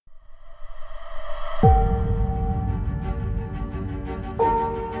Hola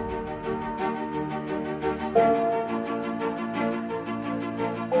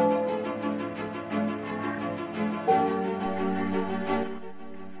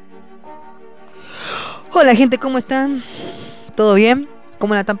gente, ¿cómo están? ¿Todo bien?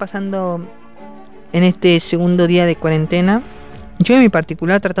 ¿Cómo la están pasando en este segundo día de cuarentena? Yo en mi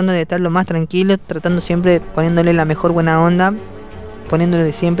particular tratando de estar lo más tranquilo, tratando siempre poniéndole la mejor buena onda,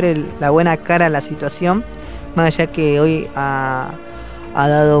 poniéndole siempre la buena cara a la situación, más allá que hoy ha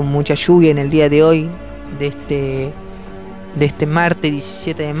dado mucha lluvia en el día de hoy, de este martes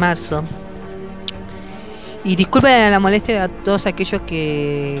 17 de marzo. Y disculpen la molestia a todos aquellos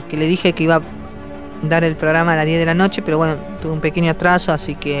que le dije que iba a dar el programa a las 10 de la noche, pero bueno, tuve un pequeño atraso,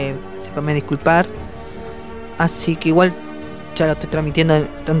 así que sépanme disculpar. Así que igual ya lo estoy transmitiendo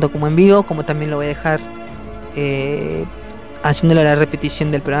tanto como en vivo, como también lo voy a dejar eh, haciéndole la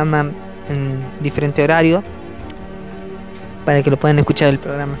repetición del programa en diferente horario, para que lo puedan escuchar el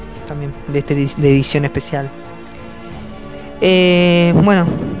programa también de edición especial. Bueno,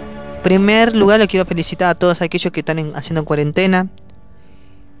 en primer lugar le quiero felicitar a todos aquellos que están haciendo cuarentena.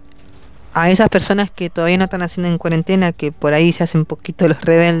 A esas personas que todavía no están haciendo en cuarentena, que por ahí se hacen un poquito los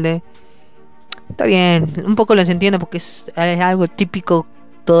rebeldes. Está bien, un poco los entiendo porque es algo típico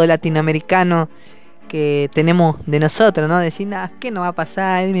todo latinoamericano que tenemos de nosotros, ¿no? Decir, nada, ¿qué no va a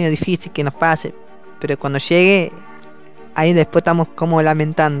pasar? Es medio difícil que nos pase. Pero cuando llegue, ahí después estamos como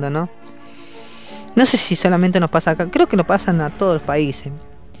lamentando, ¿no? No sé si solamente nos pasa acá, creo que nos pasan a todos los países.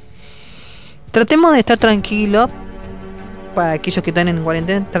 Tratemos de estar tranquilos. Para aquellos que están en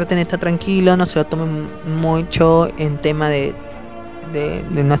cuarentena, traten de estar tranquilos, no se lo tomen mucho en tema de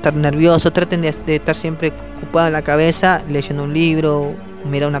no estar nerviosos, traten de estar siempre ocupados en la cabeza, leyendo un libro,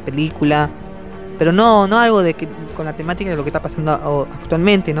 mirar una película, pero no algo de que con la temática de lo que está pasando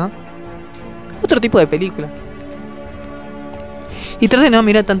actualmente, ¿no? Otro tipo de película. Y traten de no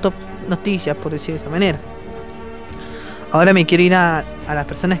mirar tanto noticias, por decir de esa manera. Ahora me quiero ir a las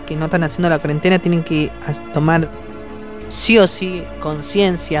personas que no están haciendo la cuarentena, tienen que tomar sí o sí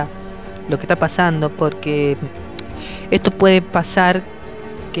conciencia lo que está pasando, porque esto puede pasar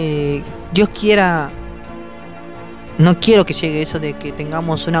que Dios quiera. No quiero que llegue eso de que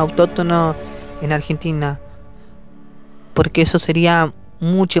tengamos un autóctono en Argentina, porque eso sería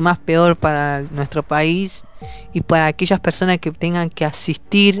mucho más peor para nuestro país y para aquellas personas que tengan que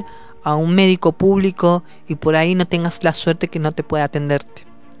asistir a un médico público y por ahí no tengas la suerte que no te pueda atenderte.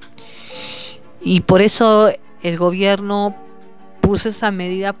 Y por eso el gobierno puso esa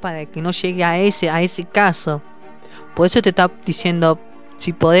medida para que no llegue a ese caso. Por eso te está diciendo,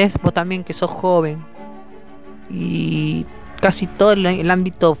 si podés, vos también que sos joven y casi todo el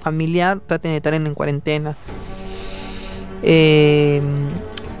ámbito familiar, traten de estar en cuarentena.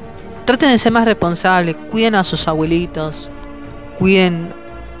 Traten de ser más responsables, cuiden a sus abuelitos, cuiden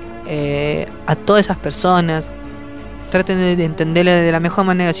a todas esas personas, traten de entenderle de la mejor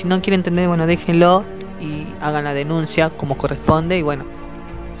manera. Si no quieren entender, bueno, déjenlo y hagan la denuncia como corresponde y bueno,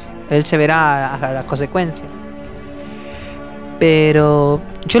 él se verá a las consecuencias. Pero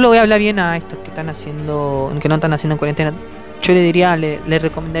yo lo voy a hablar bien a estos que están haciendo, que no están haciendo cuarentena. Yo le diría, le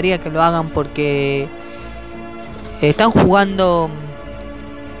recomendaría que lo hagan porque están jugando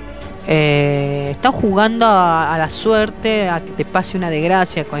a la suerte, a que te pase una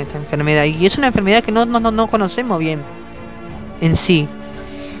desgracia con esta enfermedad. Y es una enfermedad que no conocemos bien en sí,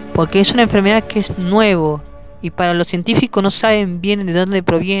 porque es una enfermedad que es nuevo y para los científicos no saben bien de dónde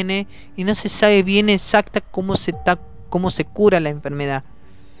proviene y no se sabe bien exacta cómo se cura la enfermedad.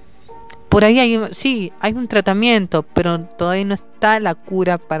 Por ahí hay un tratamiento, pero todavía no está la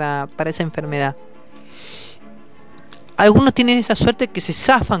cura para esa enfermedad. Algunos tienen esa suerte que se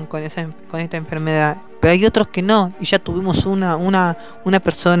zafan con esta enfermedad, pero hay otros que no, y ya tuvimos una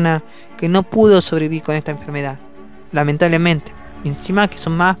persona que no pudo sobrevivir con esta enfermedad, lamentablemente. Y encima que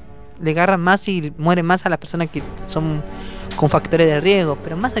son más, le agarran más y mueren más a las personas que son con factores de riesgo.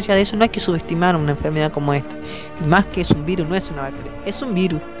 Pero más allá de eso, no hay que subestimar una enfermedad como esta. Y más que es un virus, no es una bacteria, es un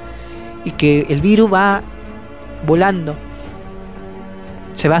virus. Y que el virus va volando,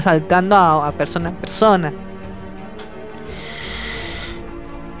 se va saltando a persona en persona.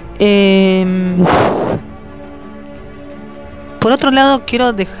 Por otro lado,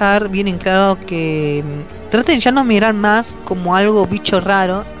 quiero dejar bien en claro que traten ya no mirar más como algo bicho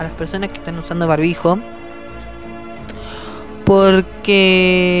raro a las personas que están usando barbijo,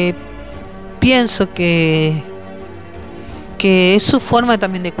 porque pienso que es su forma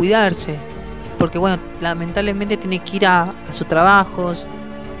también de cuidarse, porque bueno, lamentablemente tiene que ir a sus trabajos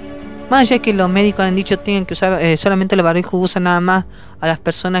Más allá de que los médicos han dicho tienen que usar solamente los barbijos usan nada más a las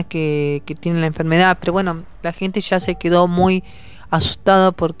personas que tienen la enfermedad, pero bueno, la gente ya se quedó muy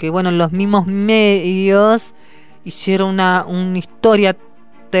asustada porque bueno, los mismos medios hicieron una historia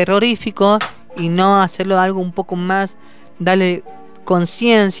terrorífico y no hacerlo algo un poco más, darle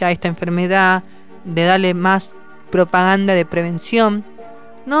conciencia a esta enfermedad, de darle más propaganda de prevención.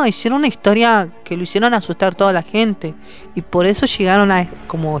 No, hicieron una historia que lo hicieron asustar a toda la gente y por eso llegaron a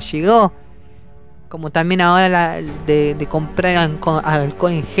como llegó, como también ahora de comprar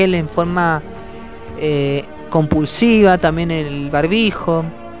alcohol en gel en forma compulsiva, también el barbijo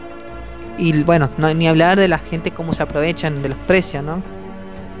y bueno, no, ni hablar de la gente cómo se aprovechan de los precios, ¿no?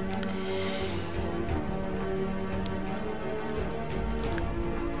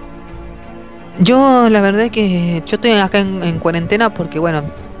 Yo la verdad es que yo estoy acá en cuarentena porque bueno,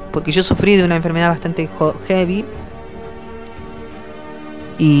 porque yo sufrí de una enfermedad bastante heavy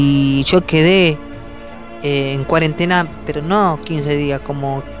y yo quedé en cuarentena, pero no 15 días,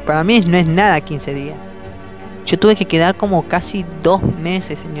 como para mí no es nada 15 días. Yo tuve que quedar como casi 2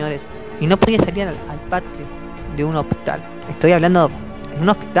 meses, señores, y no podía salir al patio de un hospital. Estoy hablando en un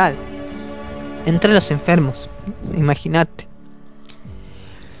hospital, entre los enfermos, imagínate.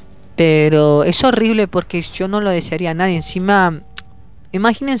 Pero es horrible porque yo no lo desearía a nadie. Encima,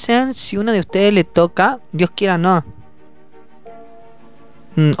 imagínense si uno de ustedes le toca, Dios quiera no.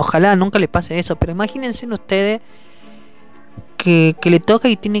 Ojalá nunca le pase eso, pero imagínense ustedes que le toca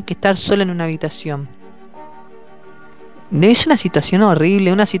y tiene que estar solo en una habitación. Debe ser una situación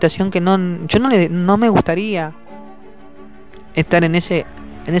horrible, una situación que yo no me gustaría estar en ese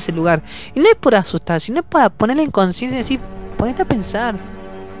lugar. Y no es por asustar, sino es para ponerle en conciencia y decir, ponete a pensar.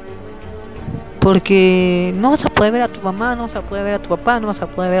 Porque no vas a poder ver a tu mamá, no vas a poder ver a tu papá, no vas a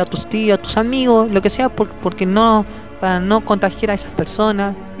poder ver a tus tíos, a tus amigos, lo que sea, porque no, para no contagiar a esas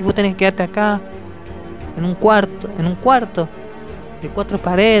personas. Y vos tenés que quedarte acá, en un cuarto de 4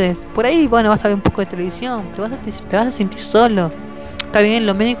 paredes. Por ahí, bueno, vas a ver un poco de televisión, pero te vas a sentir solo. Está bien,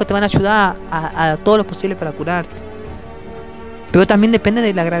 los médicos te van a ayudar a todo lo posible para curarte. Pero también depende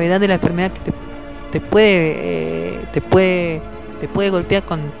de la gravedad de la enfermedad que te puede golpear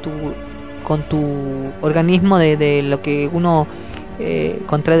con tu organismo de lo que uno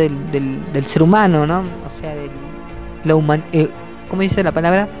contrae del ser humano, ¿no? O sea, ¿cómo dice la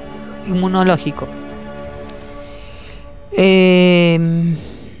palabra? Inmunológico. ¿Qué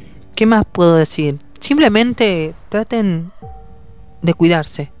más puedo decir? Simplemente traten de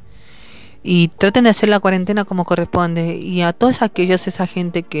cuidarse y traten de hacer la cuarentena como corresponde. Y a todas esa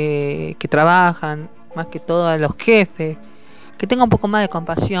gente que trabajan, más que todo a los jefes, que tengan un poco más de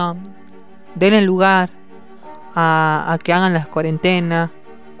compasión, denle lugar a que hagan las cuarentenas,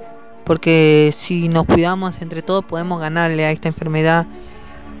 porque si nos cuidamos entre todos podemos ganarle a esta enfermedad.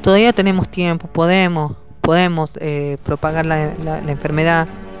 Todavía tenemos tiempo, podemos propagar la enfermedad.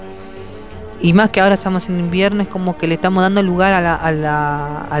 Y más que ahora estamos en invierno, es como que le estamos dando lugar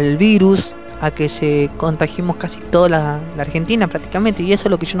al virus, a que se contagiemos casi toda la Argentina prácticamente. Y eso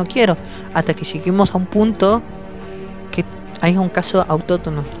es lo que yo no quiero, hasta que lleguemos a un punto que haya un caso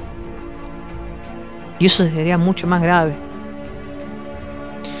autóctono. Y eso sería mucho más grave.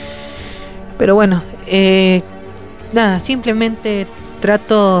 Pero bueno, nada, simplemente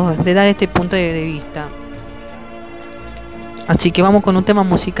trato de dar este punto de vista. Así que vamos con un tema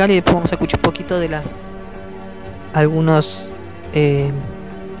musical y después vamos a escuchar un poquito de algunos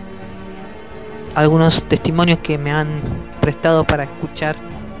testimonios que me han prestado para escuchar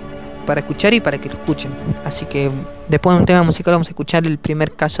y para que lo escuchen. Así que después de un tema musical vamos a escuchar el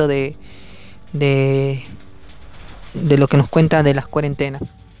primer caso de lo que nos cuenta de las cuarentenas.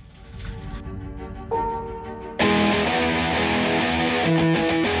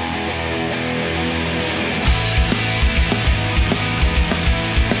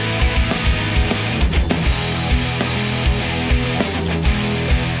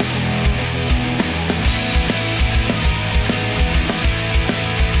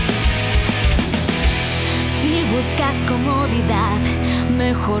 Si buscas comodidad,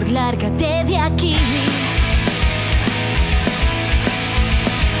 mejor lárgate de aquí.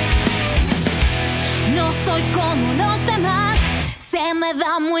 No soy como los demás, se me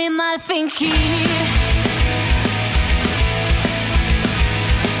da muy mal fingir.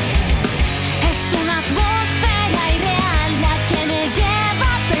 Es una atmósfera irreal la que me lleva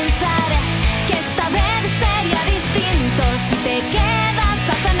a pensar que esta vez sería distinto si te quedas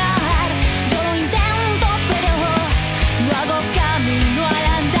a cenar. Yo lo intento, pero no hago camino al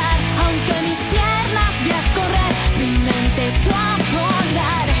andar. Aunque mis piernas veas correr, mi mente echó a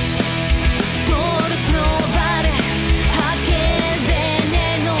volar. Por probar aquel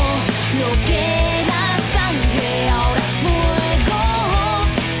veneno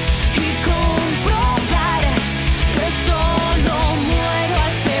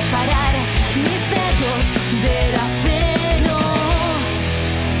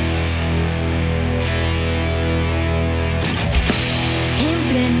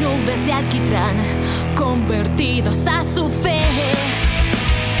entre nubes de alquitrán, convertidos a su fe.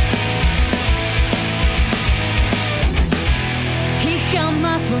 Y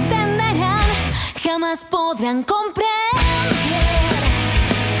jamás lo entenderán, jamás podrán comprender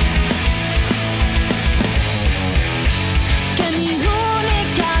que mi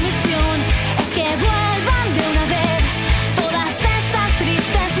única misión es que vuelvan de una vez todas esas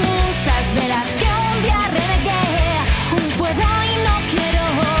tristes musas de las que un día renegué. Un puedo y no quiero,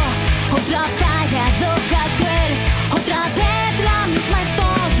 otra paradoja cruel, otra vez la misma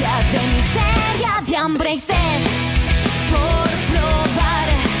historia de miseria, de hambre y sed, por probar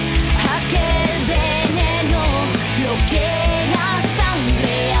aquel veneno, lo que era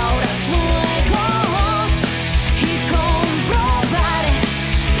sangre ahora es fuego, y comprobar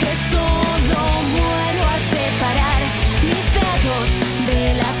que solo muero al separar mis dedos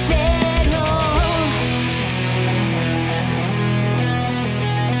del acero.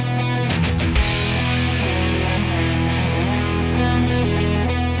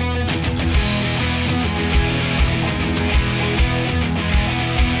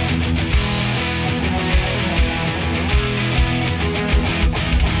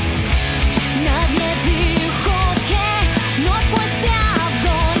 Nadie dijo que no fuese a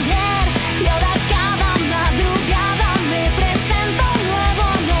doler, y ahora cada madrugada me presenta un nuevo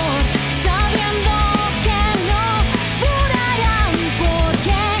amor, sabiendo que no durarán,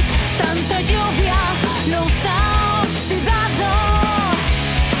 porque tanta lluvia los ha oxidado,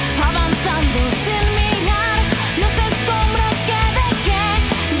 avanzando sin mirar los escombros que dejé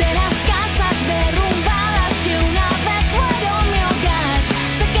de las casas derrumbadas que una vez fueron mi hogar.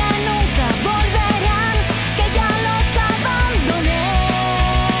 Sé que nunca volverán, que ya los abandoné.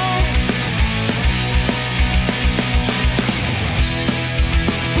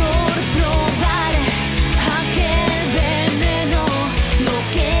 Por probar aquel veneno, lo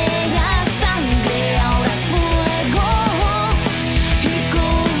que era sangre ahora es fuego, y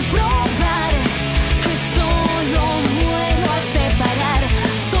comprobar que solo muero al separar,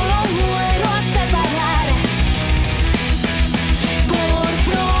 solo muero al separar. Por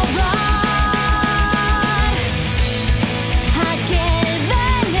probar aquel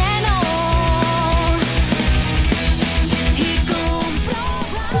veneno y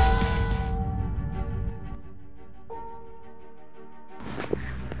comprobar.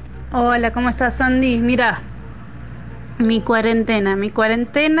 Hola, ¿cómo estás, Sandy? Mira, mi cuarentena,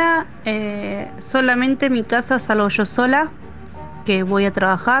 solamente en mi casa salgo yo sola, que voy a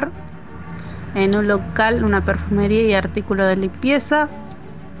trabajar en un local, una perfumería y artículo de limpieza.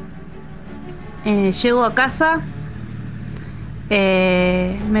 Llego a casa,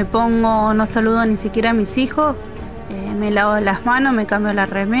 me pongo, no saludo ni siquiera a mis hijos, me lavo las manos, me cambio la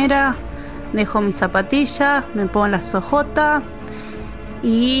remera, dejo mis zapatillas, me pongo las ojotas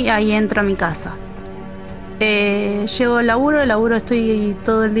y ahí entro a mi casa. Llego al laburo, estoy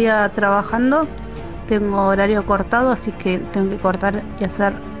todo el día trabajando, tengo horario cortado, así que tengo que cortar y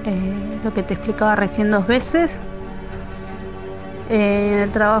hacer lo que te explicaba recién 2 veces. En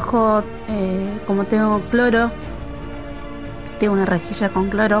el trabajo, como tengo cloro, tengo una rejilla con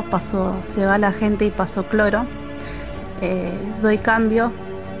cloro, se va la gente y paso cloro, doy cambio,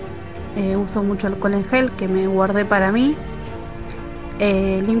 uso mucho alcohol en gel que me guardé para mí.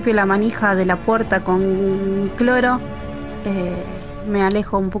 Limpio la manija de la puerta con cloro, me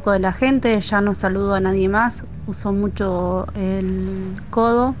alejo un poco de la gente, ya no saludo a nadie más, uso mucho el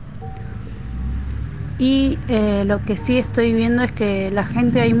codo. Y lo que sí estoy viendo es que la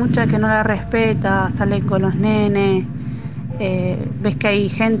gente, hay mucha que no la respeta, sale con los nenes, ves que hay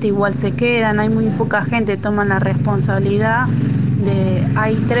gente, igual se quedan, hay muy poca gente, toman la responsabilidad de,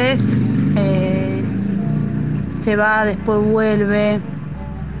 hay 3, se va, después vuelve.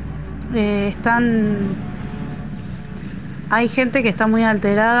 Hay gente que está muy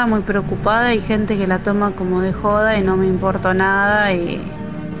alterada, muy preocupada, y gente que la toma como de joda y no me importa nada.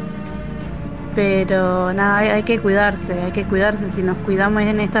 Pero nada, hay que cuidarse, si nos cuidamos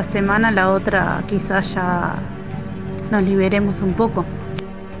en esta semana, la otra quizás ya nos liberemos un poco.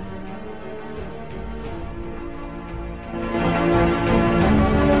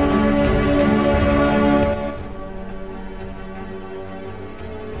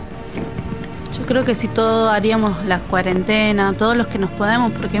 Yo creo que si todos haríamos las cuarentenas, todos los que nos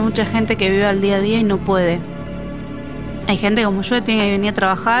podemos, porque hay mucha gente que vive al día a día y no puede. Hay gente como yo que tiene que venir a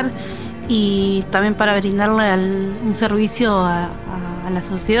trabajar y también para brindarle un servicio a la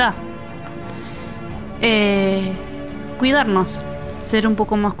sociedad. Cuidarnos, ser un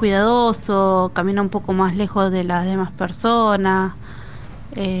poco más cuidadoso, caminar un poco más lejos de las demás personas,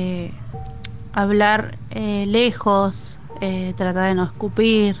 hablar lejos, tratar de no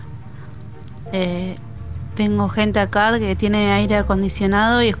escupir. Eh, Tengo gente acá que tiene aire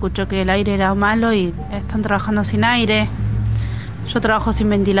acondicionado y escuchó que el aire era malo y están trabajando sin aire. Yo trabajo sin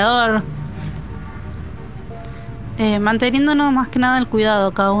ventilador. Manteniéndonos más que nada el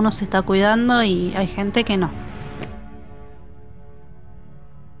cuidado, cada uno se está cuidando y hay gente que no.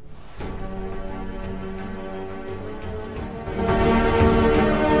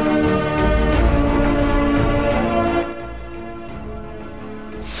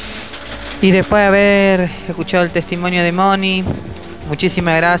 Y después de haber escuchado el testimonio de Moni,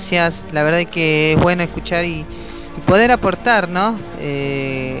 muchísimas gracias. La verdad es que es bueno escuchar y poder aportar, ¿no?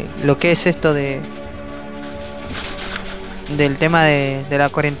 Lo que es esto del tema de la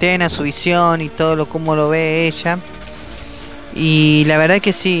cuarentena, su visión y todo lo cómo lo ve ella. Y la verdad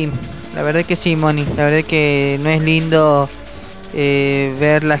que sí, la verdad que sí, Moni. La verdad que no es lindo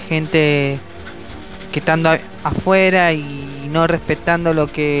ver la gente que estando afuera y no respetando lo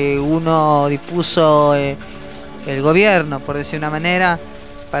que uno dispuso el gobierno, por decir una manera,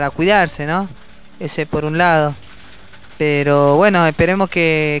 para cuidarse, ¿no? Ese por un lado. Pero bueno, esperemos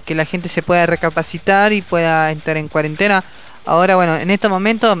que la gente se pueda recapacitar y pueda estar en cuarentena. Ahora, bueno, en estos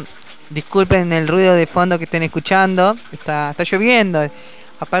momentos, disculpen el ruido de fondo que estén escuchando, está lloviendo.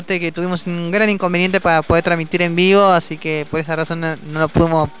 Aparte de que tuvimos un gran inconveniente para poder transmitir en vivo, así que por esa razón no lo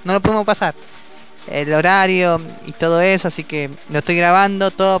pudimos pasar el horario y todo eso, así que lo estoy grabando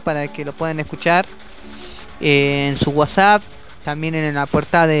todo para que lo puedan escuchar en su WhatsApp, también en la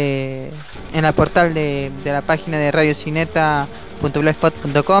portal de la página de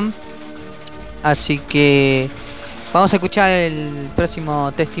radiocineta.blogspot.com. Así que vamos a escuchar el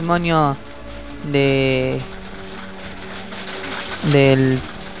próximo testimonio de del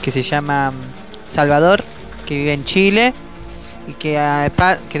que se llama Salvador, que vive en Chile y que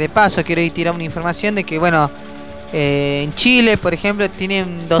de paso quiero ir tirar una información de que bueno, en Chile por ejemplo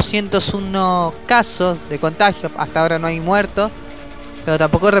tienen 201 casos de contagio, hasta ahora no hay muertos, pero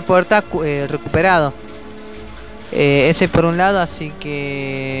tampoco reporta recuperado. Ese por un lado, así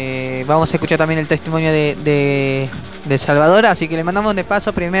que vamos a escuchar también el testimonio de Salvador, así que le mandamos de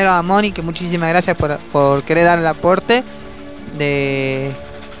paso primero a Moni, que muchísimas gracias por querer dar el aporte de,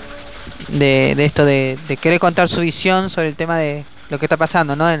 de esto de querer contar su visión sobre el tema de lo que está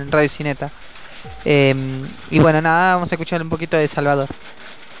pasando, ¿no? En Radio Cineta. Y bueno, nada, vamos a escuchar un poquito de Salvador.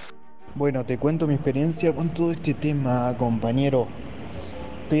 Bueno, te cuento mi experiencia con todo este tema, compañero.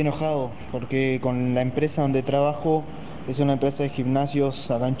 Estoy enojado porque con la empresa donde trabajo es una empresa de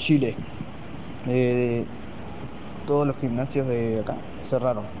gimnasios acá en Chile. Eh, Todos los gimnasios de acá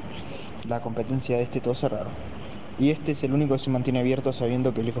cerraron. La competencia de todos cerraron. Y este es el único que se mantiene abierto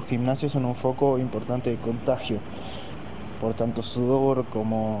sabiendo que los gimnasios son un foco importante de contagio. Por tanto sudor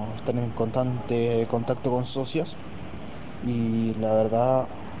como estar en constante contacto con socios. Y la verdad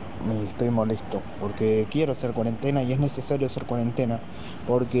me estoy molesto porque quiero hacer cuarentena y es necesario hacer cuarentena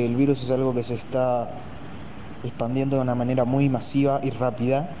porque el virus es algo que se está expandiendo de una manera muy masiva y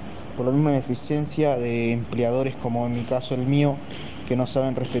rápida por la misma ineficiencia de empleadores como en mi caso el mío, que no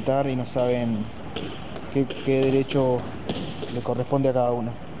saben respetar y no saben qué derecho le corresponde a cada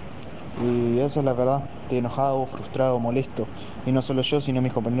uno. Y eso es la verdad. Estoy enojado, frustrado, molesto, y no solo yo sino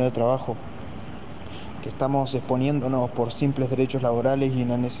mis compañeros de trabajo, que estamos exponiéndonos por simples derechos laborales y en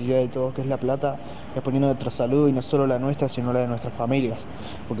la necesidad de todos, que es la plata, exponiendo nuestra salud y no solo la nuestra, sino la de nuestras familias.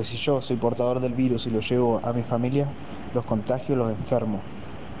 Porque si yo soy portador del virus y lo llevo a mi familia, los contagio, los enfermo.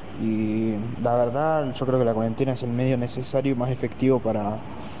 Y la verdad, yo creo que la cuarentena es el medio necesario y más efectivo para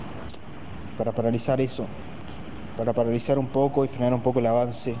paralizar eso, para paralizar un poco y frenar un poco el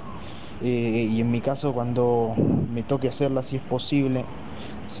avance. Y en mi caso, cuando me toque hacerla, si es posible,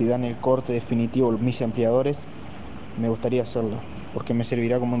 si dan el corte definitivo mis empleadores, me gustaría hacerlo, porque me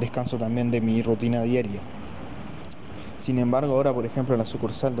servirá como un descanso también de mi rutina diaria. Sin embargo, ahora, por ejemplo, en la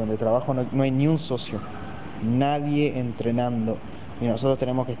sucursal donde trabajo no hay ni un socio, nadie entrenando. Y nosotros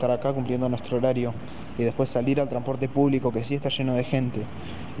tenemos que estar acá cumpliendo nuestro horario y después salir al transporte público que sí está lleno de gente.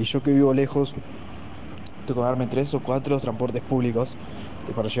 Y yo que vivo lejos, tengo que darme 3 o 4 transportes públicos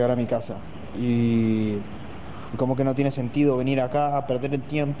para llegar a mi casa. Y como que no tiene sentido venir acá a perder el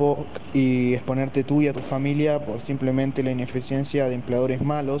tiempo y exponerte tú y a tu familia por simplemente la ineficiencia de empleadores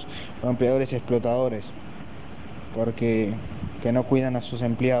malos o empleadores explotadores, porque que no cuidan a sus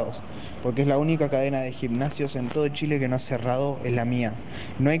empleados, porque es la única cadena de gimnasios en todo Chile que no ha cerrado, es la mía.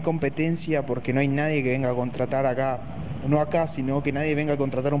 No hay competencia porque no hay nadie que venga a contratar acá, no acá, sino que nadie venga a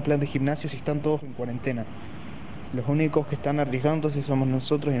contratar un plan de gimnasio si están todos en cuarentena. Los únicos que están arriesgándose somos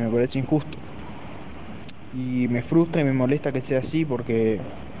nosotros y me parece injusto. Y me frustra y me molesta que sea así porque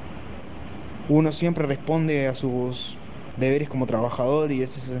uno siempre responde a sus deberes como trabajador y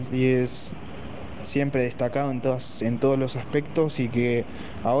es siempre destacado en todos los aspectos y que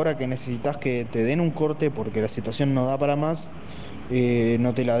ahora que necesitas que te den un corte porque la situación no da para más,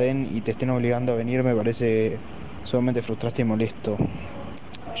 no te la den y te estén obligando a venir me parece sumamente frustrante y molesto.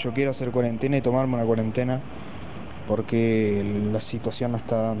 Yo quiero hacer cuarentena y tomarme una cuarentena porque la situación no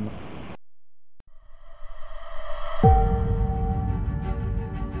está dando.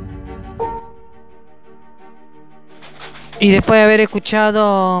 Y después de haber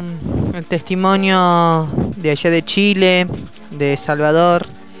escuchado el testimonio de allá de Chile, de Salvador,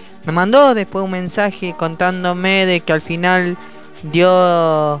 me mandó después un mensaje contándome de que al final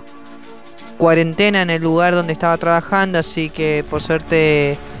dio cuarentena en el lugar donde estaba trabajando, así que por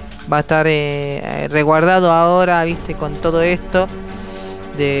suerte va a estar resguardado ahora, viste, con todo esto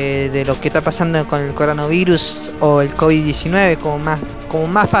de lo que está pasando con el coronavirus o el COVID-19, como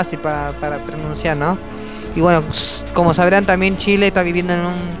más fácil para pronunciar, ¿no? Y bueno, como sabrán, también Chile está viviendo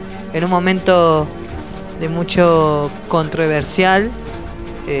en un momento de mucho controversial,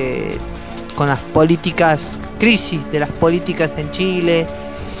 eh, con las políticas, crisis de las políticas en Chile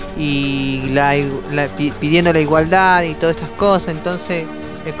y pidiendo la igualdad y todas estas cosas. Entonces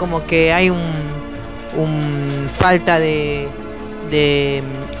es como que hay un falta de, de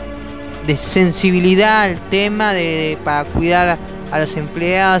sensibilidad al tema para cuidar a los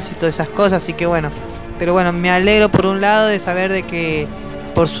empleados y todas esas cosas. Así que bueno, pero bueno, me alegro por un lado de saber de que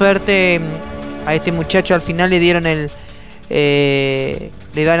por suerte a este muchacho al final le dieron o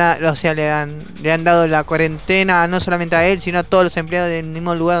sea, le han dado la cuarentena no solamente a él, sino a todos los empleados del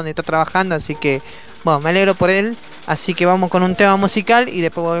mismo lugar donde está trabajando. Así que bueno, me alegro por él. Así que vamos con un tema musical y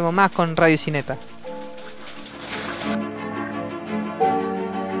después volvemos más con radiocineta.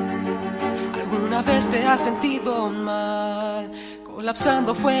 ¿Alguna vez te has sentido mal,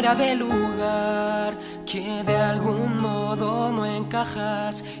 colapsando fuera de lugar, que de algún modo no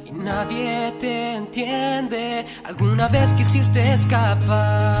encajas y nadie te entiende? ¿Alguna vez quisiste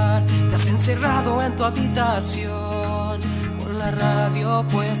escapar, te has encerrado en tu habitación con la radio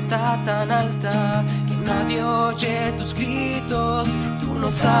puesta tan alta que nadie oye tus gritos? Tú no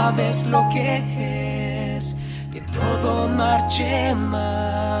sabes lo que es que todo marche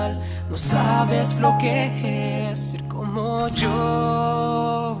mal, no sabes lo que es ser como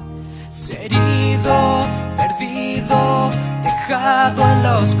yo, ser herido, perdido, dejado en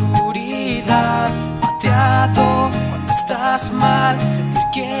la oscuridad, pateado cuando estás mal, sentir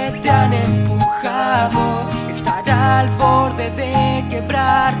que te han empujado, estar al borde de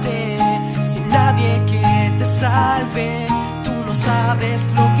quebrarte, sin nadie que te salve, tú no sabes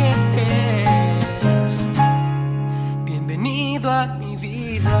lo que es. Bienvenido a mi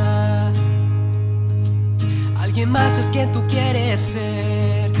vida. Alguien más es quien tú quieres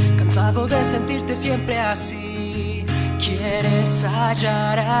ser, cansado de sentirte siempre así. Quieres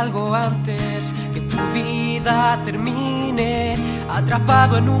hallar algo antes que tu vida termine,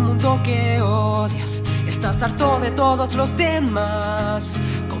 atrapado en un mundo que odias. Estás harto de todos los demás,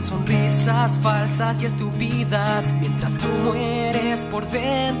 con sonrisas falsas y estúpidas, mientras tú mueres por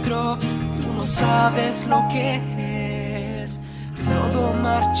dentro. Tú no sabes lo que es que todo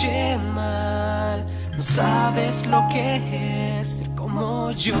marche mal, no sabes lo que es ser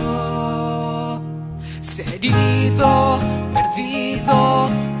como yo, ser herido, perdido,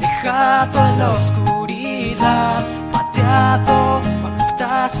 dejado en la oscuridad, pateado cuando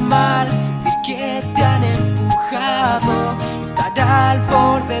estás mal, sentir que te han empujado, estar al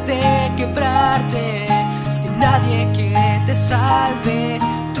borde de quebrarte, sin nadie que te salve,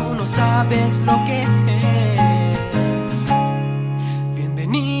 tú no sabes lo que es.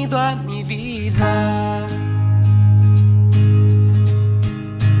 Bienvenido a mi vida.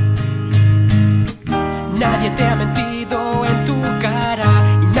 Nadie te ha mentido en tu cara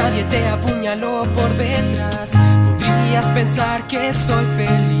y nadie te apuñaló por detrás. Podrías pensar que soy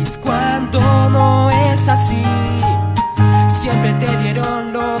feliz cuando no es así. Siempre te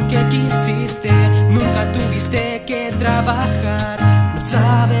dieron lo que quisiste, nunca tuviste que trabajar. No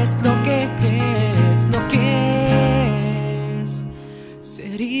sabes lo que es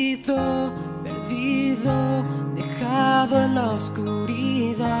ser herido, perdido, dejado en la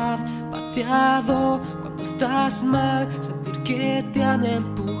oscuridad, pateado cuando estás mal, sentir que te han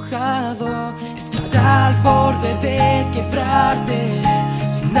empujado, estar al borde de quebrarte,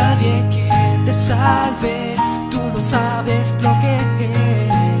 sin nadie que te salve. Tú no sabes lo que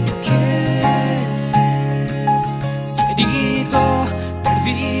es ser herido,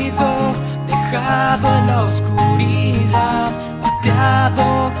 perdido, dejado en la oscuridad,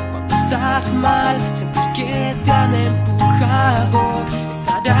 pateado cuando estás mal, sentir que te han empujado,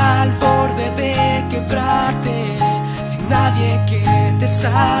 estar al borde de quebrarte, sin sin nadie que te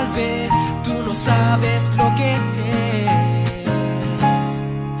salve, tú no sabes lo que es.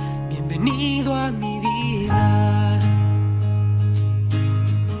 Bienvenido a mi vida,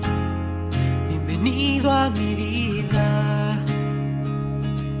 bienvenido a mi vida,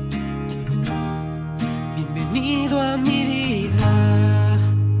 bienvenido a mi vida.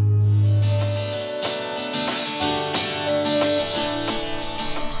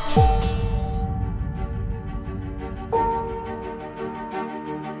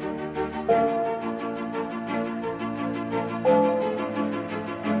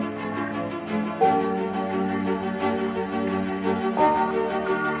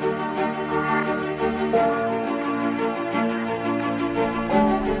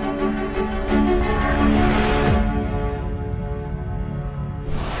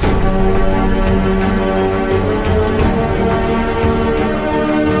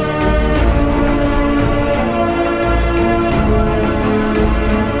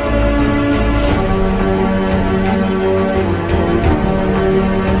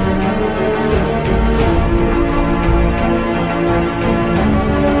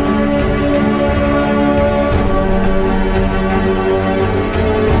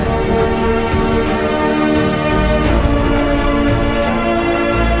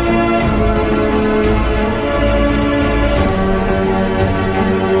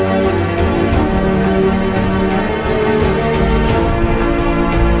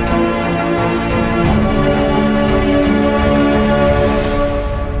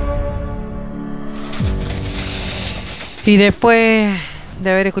 Y después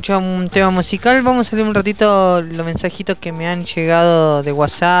de haber escuchado un tema musical, vamos a leer un ratito los mensajitos que me han llegado de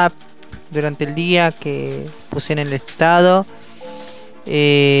WhatsApp durante el día que puse en el estado.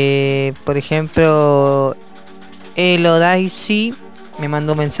 Por ejemplo, Elo Daisy me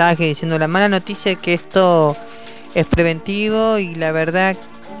mandó un mensaje diciendo: la mala noticia es que esto es preventivo y la verdad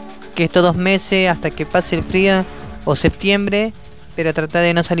que estos 2 meses hasta que pase el frío o septiembre, pero trata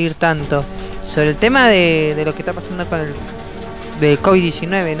de no salir tanto. Sobre el tema de lo que está pasando con el de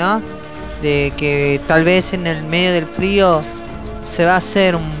COVID-19, ¿no? De que tal vez en el medio del frío se va a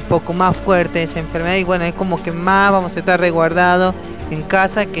hacer un poco más fuerte esa enfermedad y bueno, es como que más vamos a estar resguardados en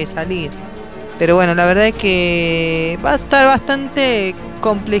casa que salir. Pero bueno, la verdad es que va a estar bastante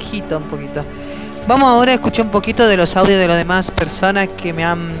complejito un poquito. Vamos ahora a escuchar un poquito de los audios de las demás personas que me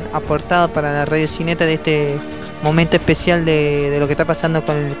han aportado para la radiocineta de este momento especial de lo que está pasando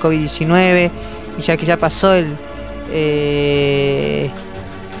con el COVID-19. Y ya que ya pasó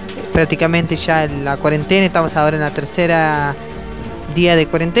prácticamente ya la cuarentena, estamos ahora en la tercera día de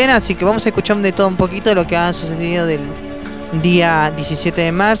cuarentena, así que vamos a escuchar de todo un poquito de lo que ha sucedido del día 17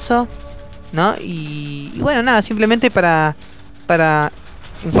 de marzo, ¿no? Y bueno, nada, simplemente para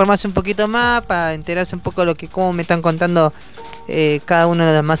informarse un poquito más, para enterarse un poco de cómo me están contando cada uno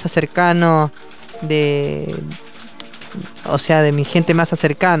de los más cercanos o sea, de mi gente más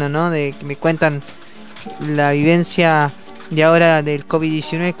cercana, ¿no? De que me cuentan la vivencia de ahora del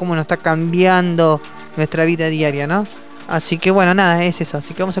COVID-19, cómo nos está cambiando nuestra vida diaria, ¿no? Así que bueno, nada, es eso.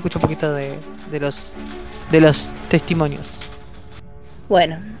 Así que vamos a escuchar un poquito de los testimonios.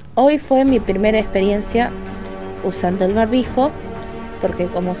 Bueno, hoy fue mi primera experiencia usando el barbijo, porque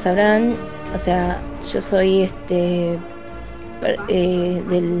como sabrán, o sea, yo soy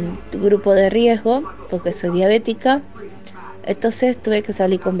del grupo de riesgo, porque soy diabética, entonces tuve que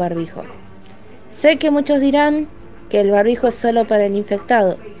salir con barbijo. Sé que muchos dirán que el barbijo es solo para el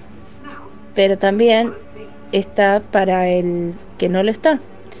infectado, pero también está para el que no lo está,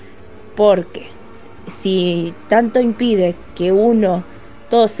 porque si tanto impide que uno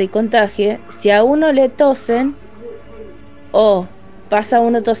tose y contagie, si a uno le tosen o pasa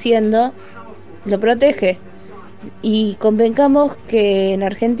uno tosiendo, lo protege. Y convengamos que en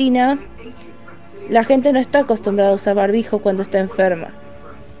Argentina la gente no está acostumbrada a usar barbijo cuando está enferma.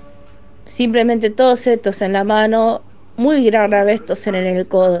 Simplemente tose en la mano, muy rara vez tosen en el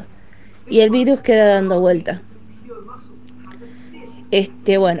codo y el virus queda dando vuelta.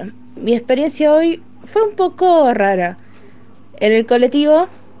 Bueno, mi experiencia hoy fue un poco rara. En el colectivo,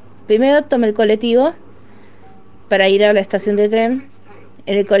 primero tomé el colectivo para ir a la estación de tren.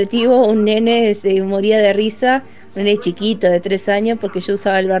 En el colectivo un nene se moría de risa, un nene chiquito de 3 años, porque yo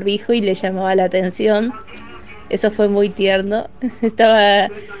usaba el barbijo y le llamaba la atención. Eso fue muy tierno. Estaba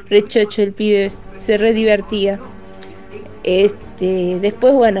re chocho el pibe, se re divertía.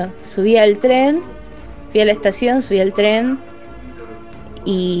 Después, bueno, subí al tren, fui a la estación, subí al tren.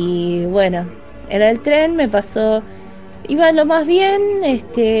 Y bueno, en el tren me pasó, iba lo más bien,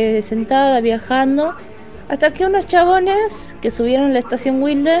 sentada viajando, hasta que unos chabones que subieron a la estación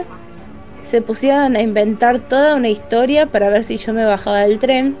Wilde se pusieron a inventar toda una historia para ver si yo me bajaba del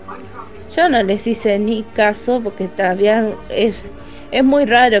tren. Yo no les hice ni caso porque todavía es muy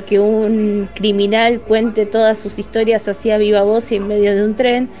raro que un criminal cuente todas sus historias así a viva voz y en medio de un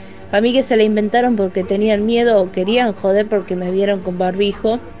tren. Para mí que se la inventaron porque tenían miedo o querían joder porque me vieron con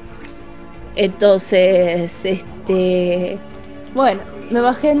barbijo. Entonces, bueno, me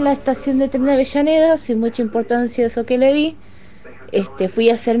bajé en la estación de tren de Avellaneda sin mucha importancia eso que le di. Fui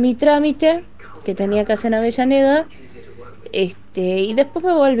a hacer mi trámite que tenía que hacer en Avellaneda. Y después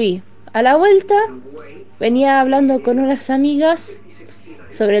me volví. A la vuelta venía hablando con unas amigas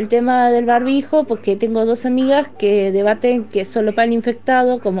sobre el tema del barbijo, porque tengo dos amigas que debaten que es solo para el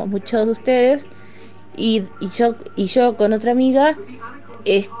infectado, como muchos de ustedes, y yo con otra amiga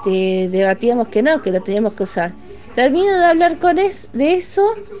debatíamos que lo teníamos que usar. Termino de hablar de eso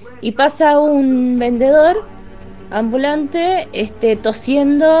y pasa un vendedor ambulante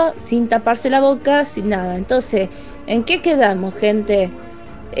tosiendo sin taparse la boca, sin nada. Entonces, ¿en qué quedamos, gente?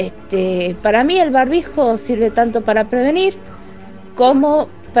 Para mí el barbijo sirve tanto para prevenir como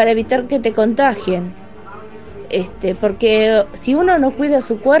para evitar que te contagien. Porque si uno no cuida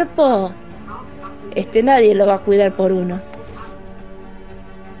su cuerpo, nadie lo va a cuidar por uno.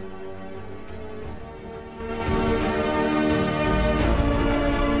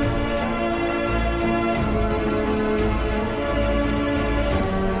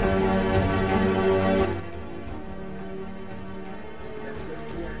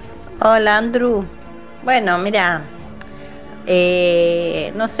 Hola, Andrew. Bueno, mira,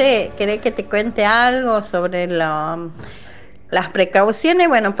 no sé, ¿querés que te cuente algo sobre las precauciones?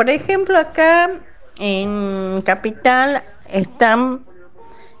 Bueno, por ejemplo, acá en Capital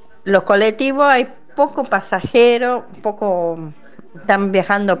los colectivos, hay poco pasajero, están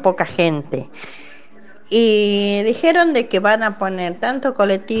viajando poca gente. Y dijeron de que van a poner tanto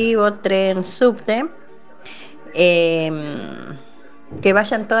colectivo, tren, subte, em, que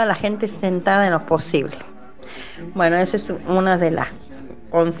vayan toda la gente sentada en lo posible. Bueno, esa es una de las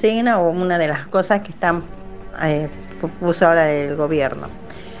consignas o una de las cosas que puso ahora el gobierno.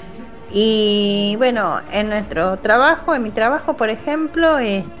 Y bueno, en mi trabajo, por ejemplo,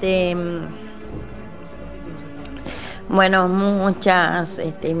 bueno, mucha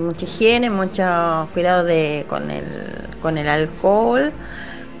higiene, mucho cuidado con el alcohol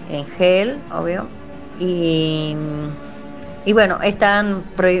en gel, obvio. Y, y bueno,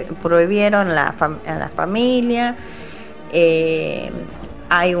 prohibieron a la familia.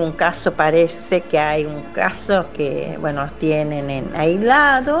 Parece que hay un caso que, bueno, tienen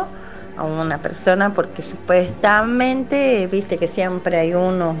aislado a una persona porque supuestamente, viste que siempre hay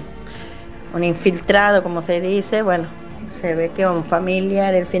un infiltrado, como se dice. Bueno, se ve que un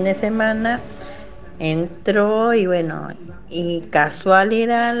familiar el fin de semana entró y bueno, y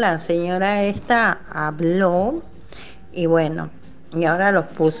casualidad la señora esta habló y bueno, y ahora los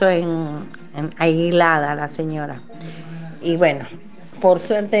puso en aislada la señora. Y bueno, por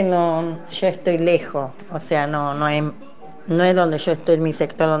suerte no, yo estoy lejos, o sea, no es donde yo estoy, en mi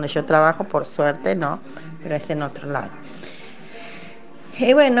sector donde yo trabajo, por suerte no, pero es en otro lado.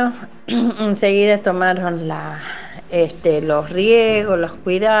 Y bueno, enseguida tomaron los riegos, los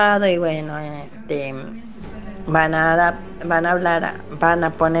cuidados y bueno, van a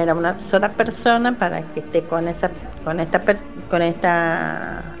poner a una sola persona para que esté con esta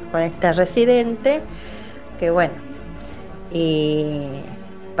residente, que bueno, y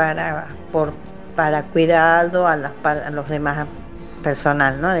para cuidado a los demás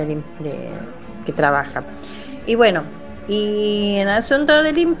personal, ¿no? Que trabaja. Y bueno, y en asunto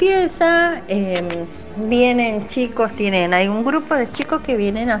de limpieza, hay un grupo de chicos que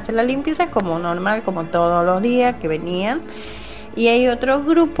vienen a hacer la limpieza como normal, como todos los días que venían, y hay otro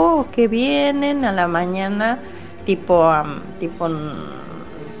grupo que vienen a la mañana, tipo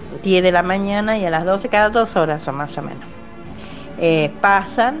 10 de la mañana y a las 12, cada 2 horas o más o menos.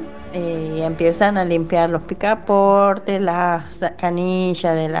 Pasan y empiezan a limpiar los picaportes, las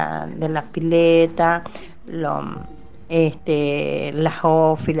canillas de la pileta, las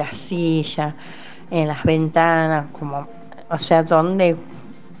ofis, las sillas, en las ventanas, o sea, donde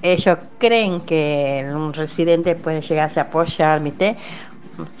ellos creen que un residente puede llegarse a apoyar, ¿viste?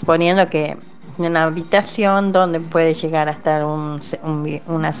 Poniendo que en una habitación donde puede llegar a estar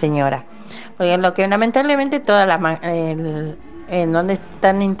una señora. Porque lo que lamentablemente en donde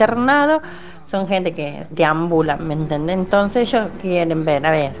están internados son gente que deambulan, ¿me entiendes? Entonces ellos quieren ver,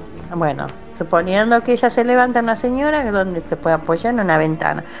 a ver, bueno, suponiendo que ella se levanta una señora, donde se puede apoyar en una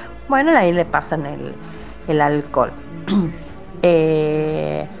ventana. Bueno, ahí le pasan el alcohol.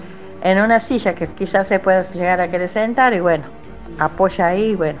 En una silla que quizás se pueda llegar a querer sentar y bueno, apoya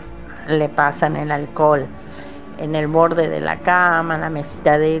ahí, bueno, le pasan el alcohol en el borde de la cama, en la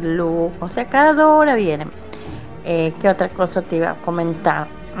mesita de luz, o sea, cada 2 horas vienen. ¿Qué otra cosa te iba a comentar?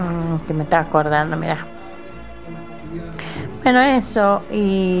 Que me estaba acordando, mira. Bueno, eso,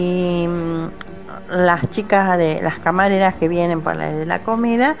 y las chicas de las camareras que vienen por la de la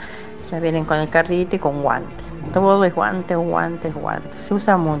comida, ya vienen con el carrito y con guantes. Todo es guantes, guantes, guantes. Se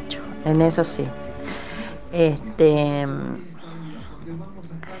usa mucho, en eso sí. Este,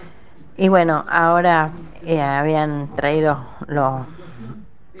 y bueno, ahora habían traído los...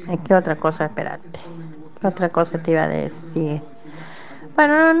 ¿Qué otra cosa? Espérate. ¿Qué otra cosa te iba a decir?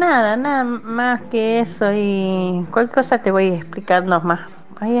 Bueno, no, nada, nada más que eso y cualquier cosa te voy explicando más.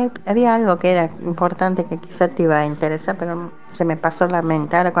 Había algo que era importante que quizás te iba a interesar, pero se me pasó la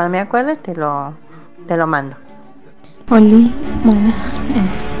mente. Ahora cuando me acuerdes te lo mando. Oli, bueno,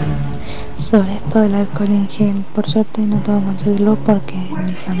 sobre esto del alcohol en gel, por suerte no tengo que conseguirlo porque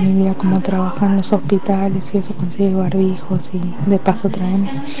mi familia como trabaja en los hospitales y eso consigue barbijos y de paso traen.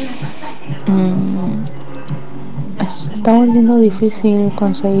 Se está volviendo difícil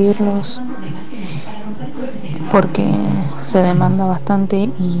conseguirlos porque se demanda bastante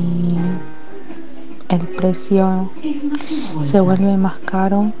y el precio se vuelve más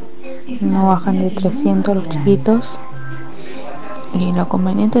caro, no bajan de 300 los chiquitos y lo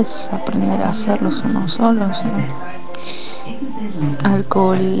conveniente es aprender a hacerlos uno solos.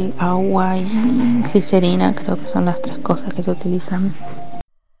 Alcohol, agua y glicerina creo que son las 3 cosas que se utilizan.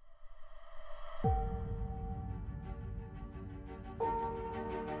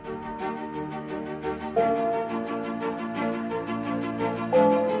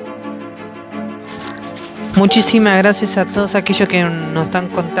 Muchísimas gracias a todos aquellos que nos están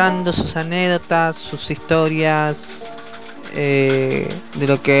contando sus anécdotas, sus historias de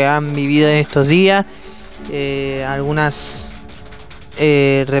lo que han vivido en estos días. Algunas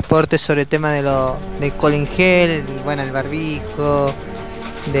reportes sobre el tema del alcohol en gel, bueno, el barbijo,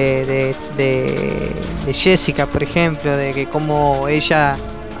 de Jessica, por ejemplo, de que cómo ella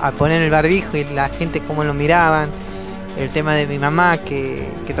al poner el barbijo y la gente cómo lo miraban. El tema de mi mamá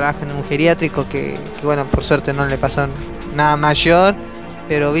que trabaja en un geriátrico que bueno, por suerte no le pasó nada mayor,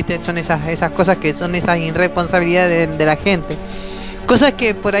 pero viste, son esas cosas que son esas irresponsabilidades de la gente, cosas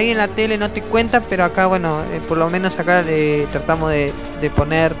que por ahí en la tele no te cuentan, pero acá bueno, por lo menos acá tratamos de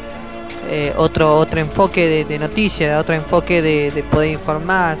poner otro enfoque de noticias, otro enfoque de poder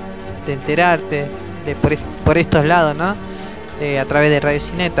informar, de enterarte por estos lados, ¿no? A través de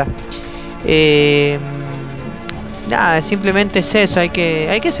radiocineta. Nada, simplemente es eso, hay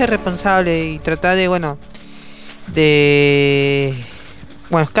que ser responsable y tratar de, bueno,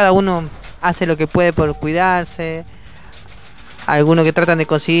 cada uno hace lo que puede por cuidarse. Algunos que tratan de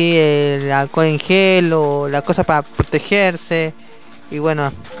conseguir el alcohol en gel o la cosa para protegerse. Y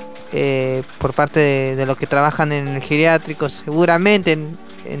bueno, por parte de los que trabajan en el geriátrico, seguramente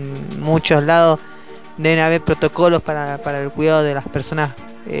en muchos lados deben haber protocolos para el cuidado de las personas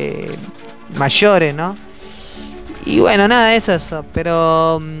mayores, ¿no? Y bueno, nada, eso,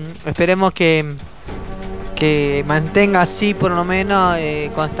 pero esperemos que mantenga así por lo menos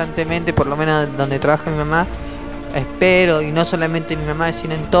constantemente, por lo menos donde trabaja mi mamá. Espero, y no solamente mi mamá,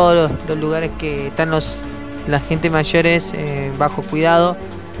 sino en todos los lugares que están la gente mayores bajo cuidado,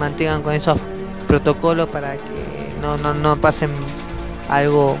 mantengan con esos protocolos para que no pasen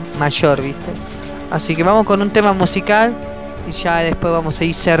algo mayor, ¿viste? Así que vamos con un tema musical y ya después vamos a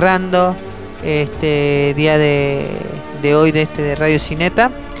ir cerrando este día de hoy de radiocineta.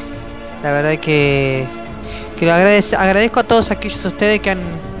 La verdad que lo agradezco a todos aquellos ustedes que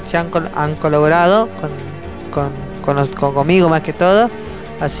han colaborado conmigo más que todo.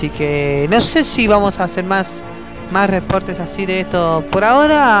 Así que no sé si vamos a hacer más reportes así de esto. Por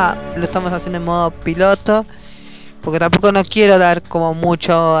ahora lo estamos haciendo en modo piloto, porque tampoco no quiero dar como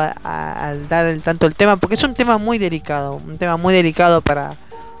mucho al dar tanto el tema, porque es un tema muy delicado,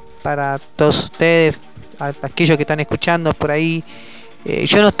 para todos ustedes, aquellos que están escuchando por ahí.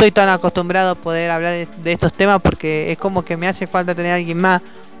 Yo no estoy tan acostumbrado a poder hablar de estos temas, porque es como que me hace falta tener a alguien más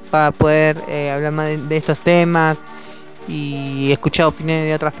para poder hablar más de estos temas y escuchar opiniones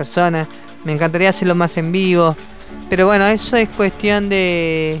de otras personas. Me encantaría hacerlo más en vivo, pero bueno, eso es cuestión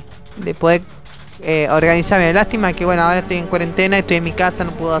de poder organizarme. Lástima que bueno, ahora estoy en cuarentena, estoy en mi casa,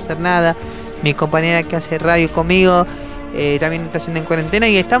 no puedo hacer nada. Mi compañera que hace radio conmigo también está haciendo en cuarentena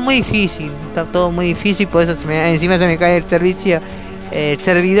y está muy difícil, está todo muy difícil, por eso encima se me cae el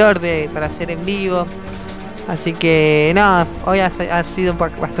servidor para hacer en vivo. Así que no, hoy ha sido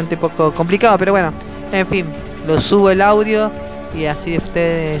bastante poco complicado, pero bueno, en fin, lo subo el audio y así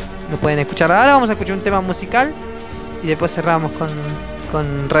ustedes lo pueden escuchar. Ahora vamos a escuchar un tema musical y después cerramos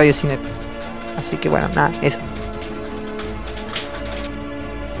con radiocineta. Así que bueno, nada, eso.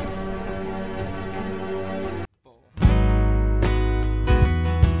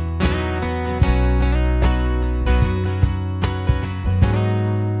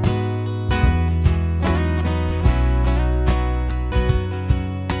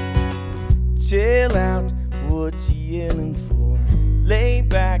 Chill out, what you yelling for? Lay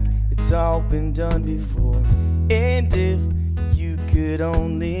back, it's all been done before. And if you could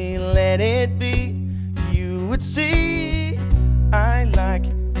only let it be, you would see I like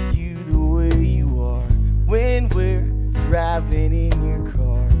you the way you are. When we're driving in your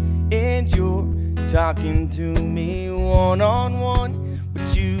car and you're talking to me one-on-one,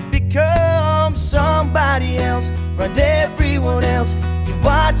 but you become somebody else, around everyone else. You're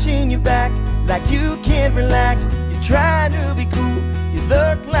watching your back like you can't relax. You're trying to be cool, you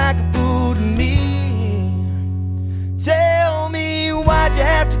look like a fool to me. Tell me, why'd you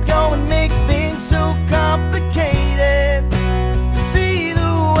have to go and make things so complicated? See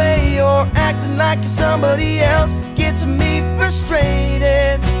the way you're acting like you're somebody else gets me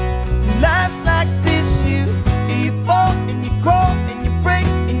frustrated. Life's like this, you fall and you crawl and you break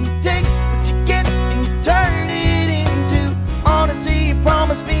and you take what you get and you turn it into honesty. You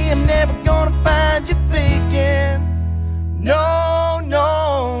promised me I'm never gonna find you faking. No,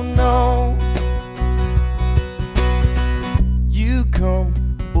 no, no. You come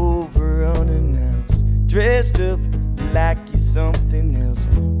over unannounced, dressed up like you're something else.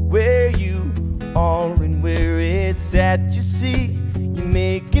 Where you are and where it's at, you see, you're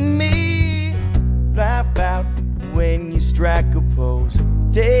making me laugh out when you strike a pose.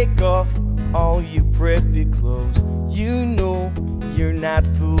 Take off all your preppy clothes. You know you're not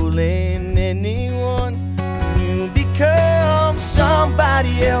fooling anyone. You become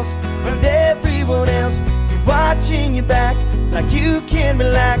somebody else, around everyone else. You're watching your back like you can't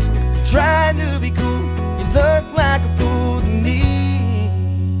relax. You're trying to be cool, you look like a fool to me.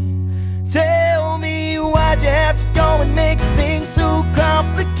 Tell me, why'd you have to go and make things so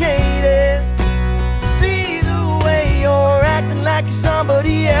complicated? See the way you're acting like you're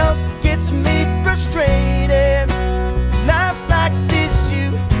somebody else gets me frustrated. Life's like this,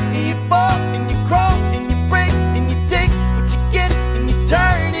 you fall and you crawl and you break and you take what you get and you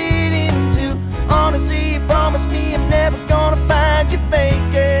turn it into honesty. You promised me I'm never gonna find you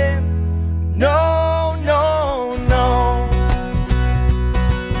faking. No, no, no.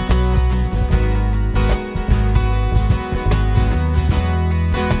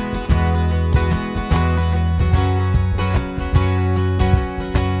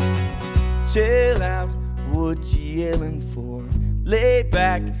 Chill out, what you yelling for? Lay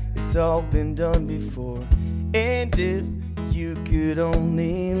back, it's all been done before. And if you could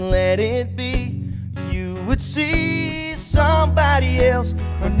only let it be, you would see somebody else,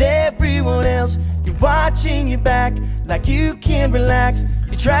 around everyone else. You're watching your back like you can't relax.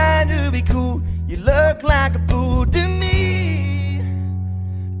 You're trying to be cool, you look like a fool to me.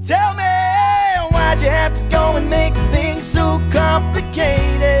 Tell me, why'd you have to go and make things so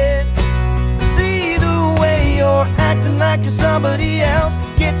complicated? See the way you're acting like you're somebody else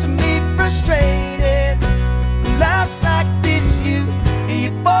gets me frustrated. Life's like this, you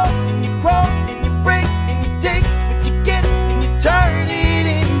fall and you crawl and you break and you take what you get and you turn it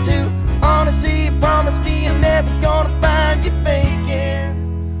into honesty. You promised me I'm never gonna find you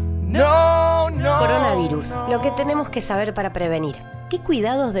faking. No, no. Coronavirus, lo que tenemos que saber para prevenir. ¿Qué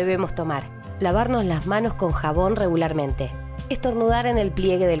cuidados debemos tomar? Lavarnos las manos con jabón regularmente. Estornudar en el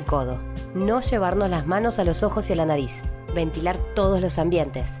pliegue del codo. No llevarnos las manos a los ojos y a la nariz. Ventilar todos los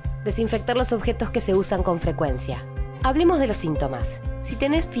ambientes. Desinfectar los objetos que se usan con frecuencia. Hablemos de los síntomas. Si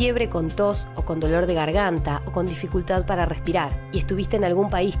tenés fiebre con tos o con dolor de garganta o con dificultad para respirar y estuviste en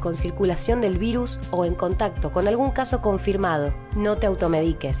algún país con circulación del virus o en contacto con algún caso confirmado, no te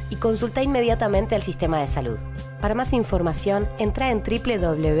automediques y consulta inmediatamente al sistema de salud. Para más información, entra en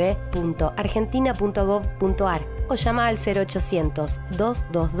www.argentina.gov.ar o llama al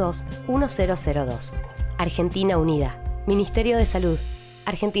 0800-222-1002. Argentina Unida. Ministerio de Salud.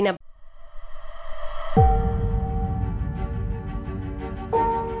 Argentina.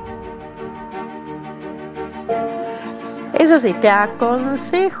 Eso sí, te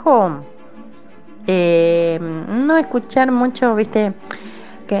aconsejo no escuchar mucho, viste,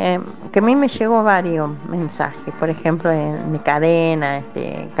 que a mí me llegó varios mensajes, por ejemplo en mi cadena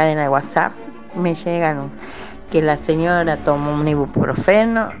de WhatsApp, me llegan que la señora tomó un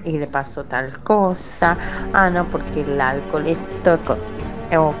ibuprofeno y le pasó tal cosa, no, porque el alcohol esto,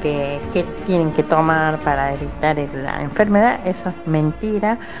 o que tienen que tomar para evitar la enfermedad. Eso es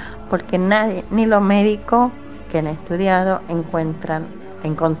mentira, porque nadie, ni los médicos que han estudiado, encuentran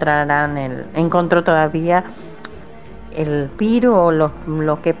encontró todavía el virus o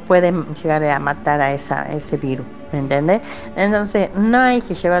lo que puede llegar a matar a ese virus, ¿me entendés? Entonces no hay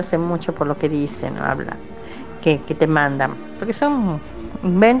que llevarse mucho por lo que dicen o hablan, que te mandan, porque son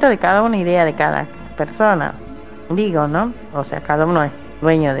inventos de cada una, idea de cada persona, digo, ¿no? O sea, cada uno es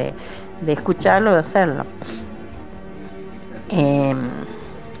dueño de escucharlo o de hacerlo. Eh,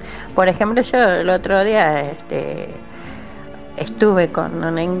 por ejemplo, yo el otro día estuve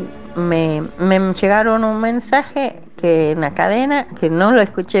me llegaron un mensaje que en la cadena, que no lo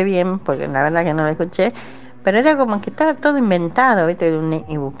escuché bien, porque la verdad que no lo escuché, pero era como que estaba todo inventado, ¿viste? Un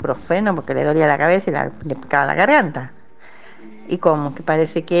ibuprofeno porque le dolía la cabeza y le picaba la garganta. Y como que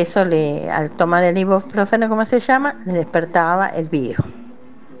parece que eso al tomar el ibuprofeno, como se llama, le despertaba el virus.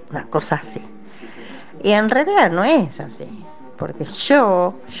 Una cosa así. Y en realidad no es así, porque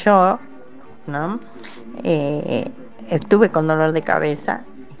yo, ¿no? Estuve con dolor de cabeza.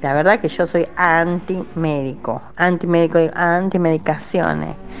 La verdad que yo soy antimédico, y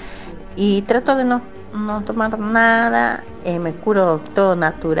antimedicaciones. Y trato de no tomar nada, me curo todo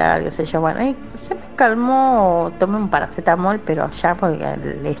natural, o sea, yo, bueno, y se me calmó, tomé un paracetamol, pero ya por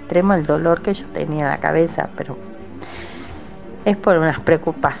el extremo el dolor que yo tenía en la cabeza, pero es por unas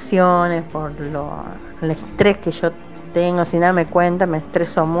preocupaciones, por el estrés que yo tengo, sin darme cuenta me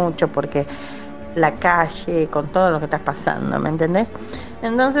estreso mucho porque la calle, con todo lo que está pasando, ¿me entendés?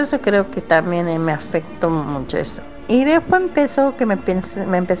 Entonces eso creo que también me afectó mucho eso. Y después empezó que me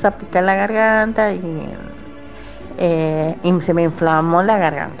empezó a picar la garganta y se me inflamó la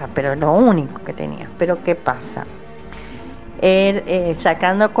garganta, pero es lo único que tenía. Pero ¿qué pasa?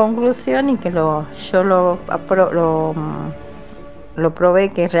 Sacando conclusión y que yo lo probé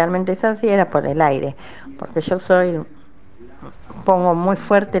que realmente es así, era por el aire, porque pongo muy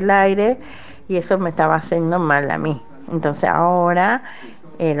fuerte el aire y eso me estaba haciendo mal a mí. Entonces ahora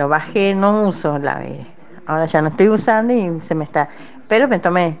lo bajé, no uso el aire. Ahora ya no estoy usando y pero me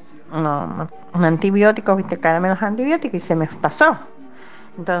tomé un antibiótico, viste, caramelos antibióticos y se me pasó.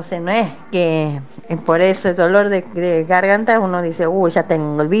 Entonces no es que por ese dolor de garganta uno dice, ya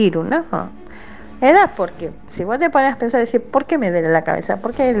tengo el virus, no. Era porque, si vos te pones a pensar, decir, ¿por qué me duele la cabeza?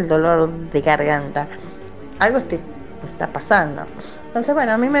 ¿Por qué el dolor de garganta? Algo está pasando. Entonces,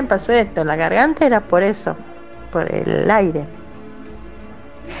 bueno, a mí me pasó esto, la garganta era por eso, por el aire.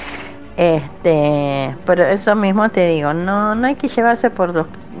 Pero eso mismo te digo, no hay que llevarse por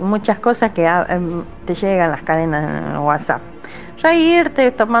muchas cosas que te llegan las cadenas en WhatsApp.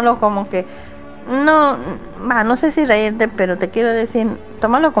 Reírte, tomarlo como que, no sé si reírte, pero te quiero decir,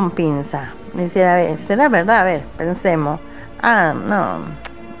 tomarlo con pinza. Decir, a ver, ¿será verdad? A ver, pensemos. No,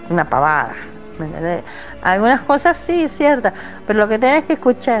 es una pavada. ¿Me entendés? Algunas cosas sí, es cierta, pero lo que tenés que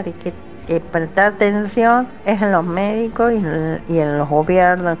escuchar y que prestar atención es en los médicos y en los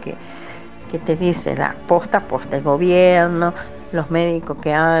gobiernos que te dice la posta el gobierno, los médicos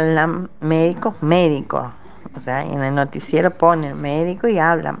que hablan, médicos, o sea, en el noticiero ponen médico y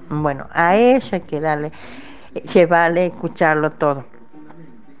hablan. Bueno, a ellos hay que llevarle, escucharlo todo,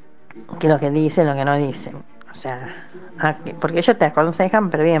 que lo que dicen, lo que no dicen, o sea, porque ellos te aconsejan,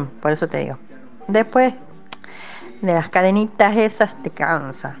 pero bien, por eso te digo. Después de las cadenitas esas te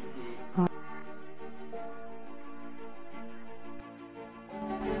cansa.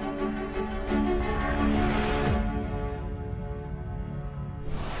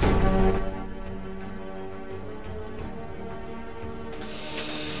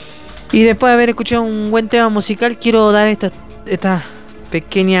 Y después de haber escuchado un buen tema musical, quiero dar estas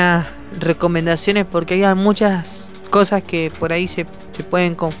pequeñas recomendaciones porque hay muchas cosas que por ahí se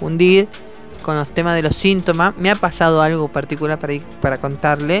pueden confundir con los temas de los síntomas. Me ha pasado algo particular para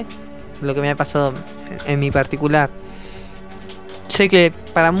contarle lo que me ha pasado en mi particular. Sé que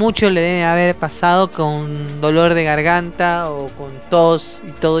para muchos le debe haber pasado con dolor de garganta o con tos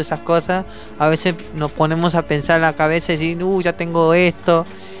y todas esas cosas. A veces nos ponemos a pensar en la cabeza y decir, ya tengo esto.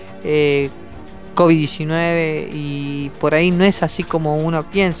 COVID-19 y por ahí no es así como uno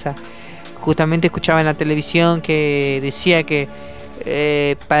piensa. Justamente escuchaba en la televisión que decía que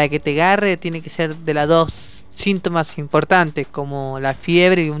para que te agarre tiene que ser de las dos síntomas importantes, como la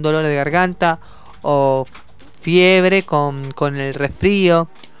fiebre y un dolor de garganta, o fiebre con el resfrío,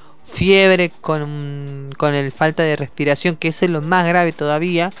 fiebre con el falta de respiración, que eso es lo más grave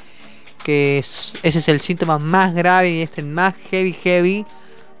todavía, ese es el síntoma más grave y es el más heavy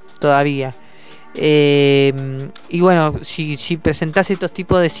todavía. Y bueno, si presentás estos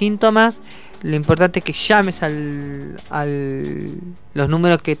tipos de síntomas, lo importante es que llames los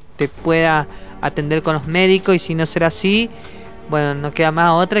números que te pueda atender con los médicos, y si no será así, bueno, no queda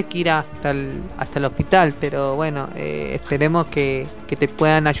más otra que ir hasta el hospital, pero bueno, esperemos que te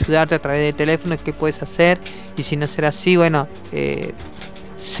puedan ayudarte a través de teléfono, qué puedes hacer, y si no será así, bueno,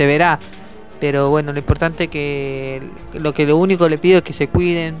 se verá. Pero bueno, lo importante es que lo único le pido es que se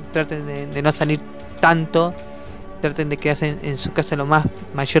cuiden, traten de no salir tanto, traten de quedarse en su casa lo más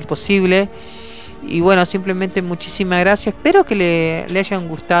mayor posible. Y bueno, simplemente muchísimas gracias. Espero que le hayan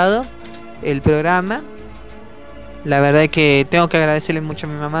gustado el programa. La verdad es que tengo que agradecerle mucho a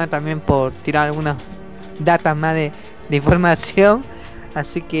mi mamá también por tirar algunas datas más de información.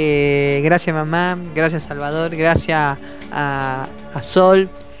 Así que gracias mamá, gracias Salvador, gracias a Sol,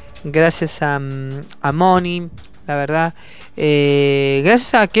 gracias a Moni, la verdad.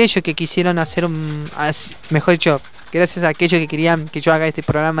 Gracias a aquellos que quisieron hacer mejor dicho, gracias a aquellos que querían que yo haga este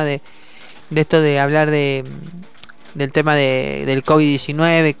programa de esto de hablar del tema del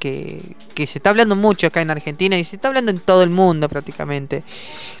COVID-19 que se está hablando mucho acá en Argentina y se está hablando en todo el mundo prácticamente.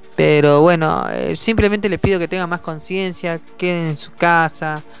 Pero bueno, simplemente les pido que tengan más conciencia, queden en su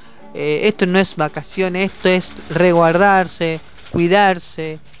casa. Esto no es vacaciones, esto es resguardarse,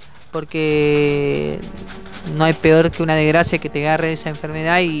 cuidarse, porque no hay peor que una desgracia que te agarre esa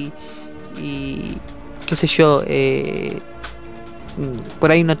enfermedad y qué sé yo,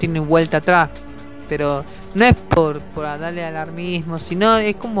 por ahí no tiene vuelta atrás. Pero no es por darle alarmismo, sino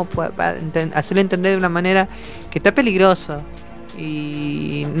es como para hacerle entender de una manera que está peligroso.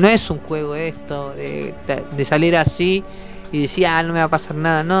 Y no es un juego esto de salir así y decir, no me va a pasar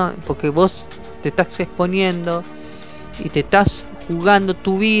nada, no, porque vos te estás exponiendo y te estás jugando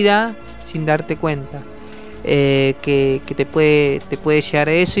tu vida sin darte cuenta. Que te puede llegar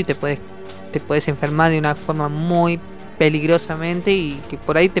a eso y te puedes enfermar de una forma muy peligrosamente y que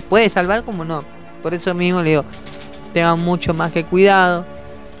por ahí te puede salvar como no. Por eso mismo le digo, tengan mucho más que cuidado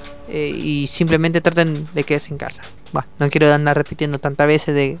y simplemente traten de quedarse en casa. No quiero andar repitiendo tantas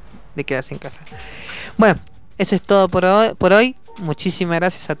veces de quedarse en casa. Bueno, eso es todo por hoy. Muchísimas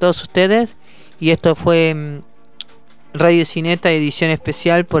gracias a todos ustedes. Y esto fue radiocineta edición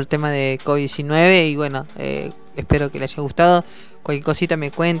especial por el tema de COVID-19. Y bueno, espero que les haya gustado. Cualquier cosita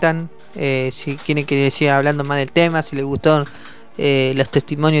me cuentan. Si quieren que les siga hablando más del tema, si les gustó los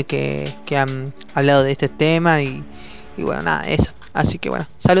testimonios que han hablado de este tema. Y bueno, nada, eso. Así que bueno,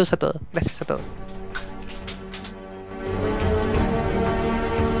 saludos a todos. Gracias a todos.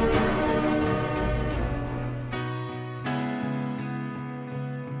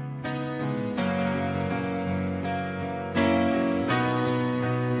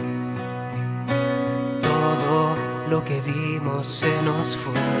 Lo que vimos se nos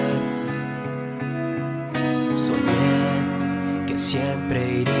fue. Soñé que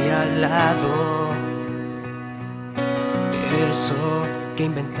siempre iría al lado. Eso que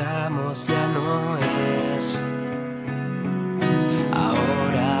inventamos ya no es.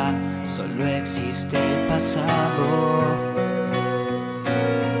 Ahora solo existe el pasado.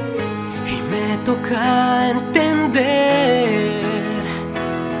 Y me toca entender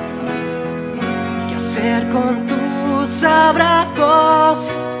qué hacer con tus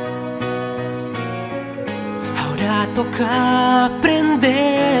abrazos. Ahora toca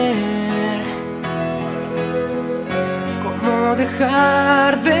aprender cómo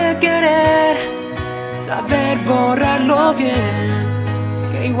dejar de querer, saber borrarlo bien,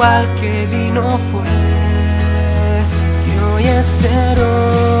 que igual que vino fue, que hoy es cero.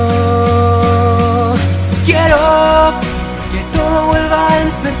 Quiero que todo vuelva a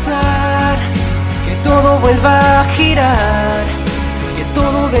empezar, que todo vuelva a girar, que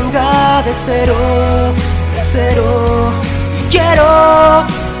todo venga de cero, de cero. Y quiero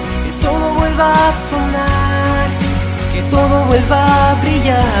que todo vuelva a sonar, que todo vuelva a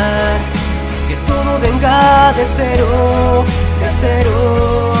brillar, que todo venga de cero, de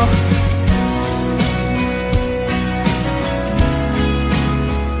cero.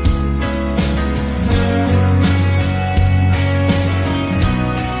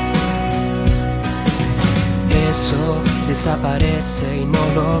 Eso desaparece y no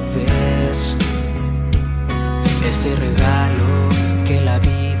lo ves. Ese regalo que la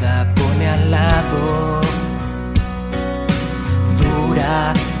vida pone al lado.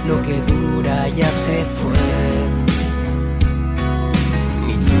 Dura lo que dura, ya se fue.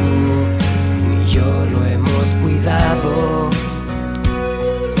 Ni tú ni yo lo hemos cuidado.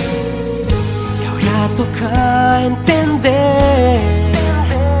 Y ahora toca entender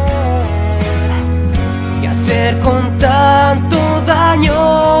qué hacer con tanto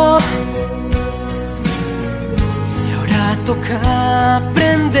daño. Y ahora toca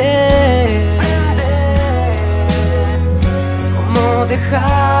aprender cómo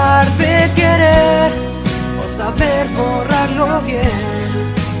dejar de querer o saber borrarlo bien,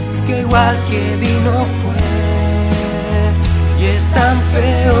 que igual que vino fue y es tan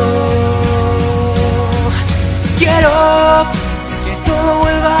feo. Quiero que todo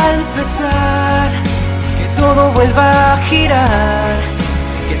vuelva a empezar, que todo vuelva a girar,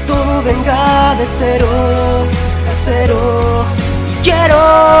 que todo venga de cero, de cero. Y quiero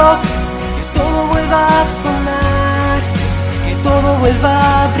que todo vuelva a sonar, que todo vuelva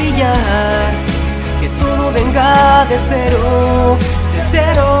a brillar, que todo venga de cero, de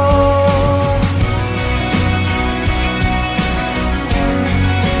cero.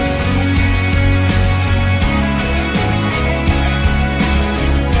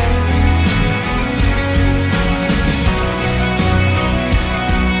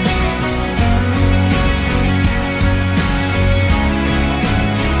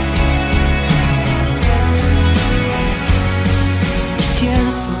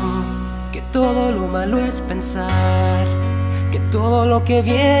 Todo lo malo es pensar que todo lo que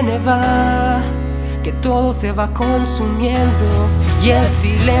viene va, que todo se va consumiendo y el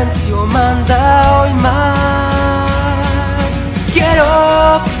silencio manda hoy más.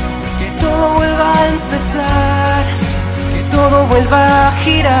 Quiero que todo vuelva a empezar, que todo vuelva a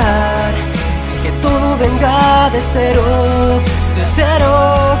girar, que todo venga de cero, de cero.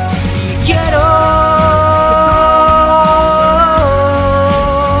 Y quiero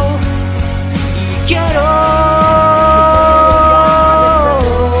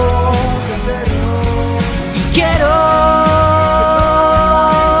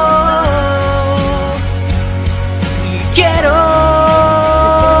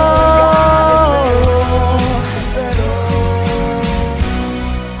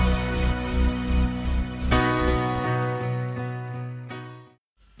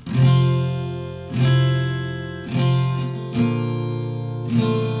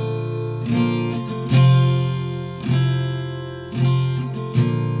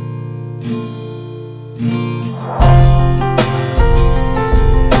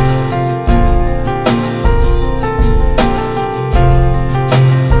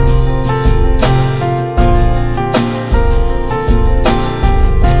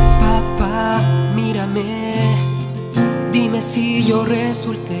si yo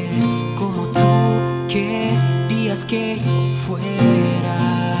resulté como tú querías que yo fuera.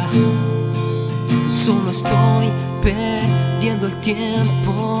 Solo estoy perdiendo el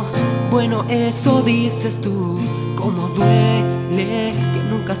tiempo. Bueno, eso dices tú. Como duele que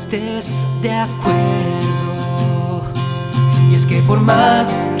nunca estés de acuerdo. Y es que por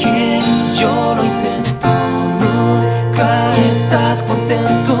más que yo lo intento, nunca estás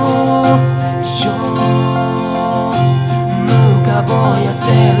contento. Yo voy a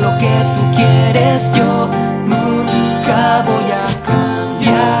hacer lo que tú quieres, yo nunca voy a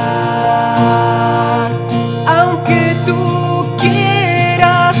cambiar. Aunque tú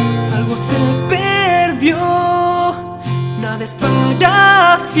quieras, algo se perdió. Nada es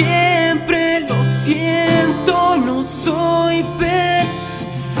para siempre, lo siento, no soy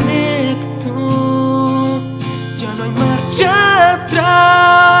perfecto. Ya no hay marcha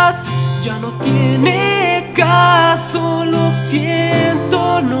atrás, ya no tiene caso, lo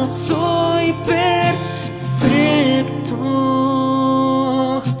siento, no soy perfecto.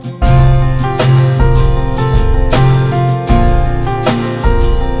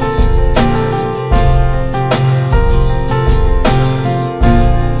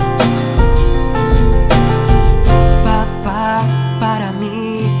 Papá, para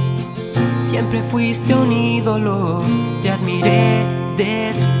mí siempre fuiste un ídolo. Te admiré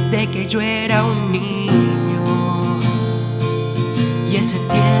desde que yo era un niño. Y ese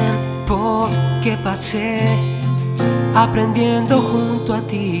tiempo que pasé aprendiendo junto a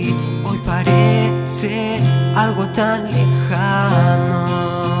ti, hoy parece algo tan lejano.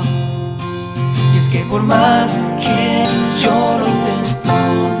 Y es que por más que yo lo intento,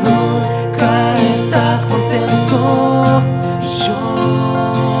 nunca estás contento. Yo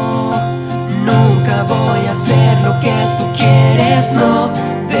nunca voy a hacer lo que tú quieres, no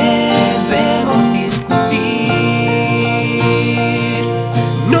debemos discutir.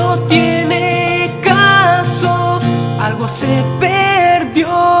 No tiene caso, algo se perdió.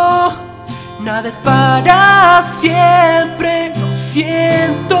 Nada es para siempre, lo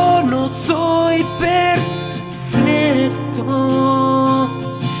siento, no soy perfecto.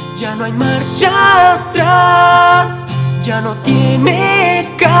 Ya no hay marcha atrás, ya no tiene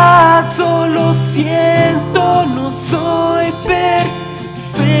caso, lo siento, no soy perfecto.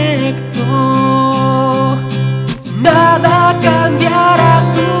 Nada cambiará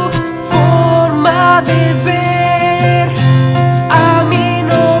tu forma de ver. A mí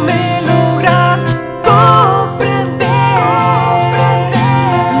no me logras comprender.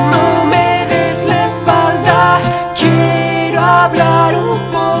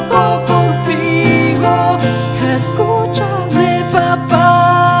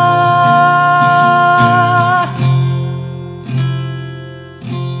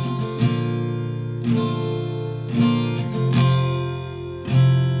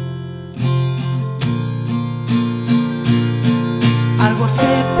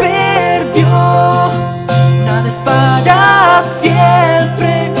 se perdió, nada es para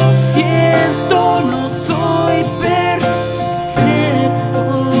siempre. Lo siento, no soy perfecto.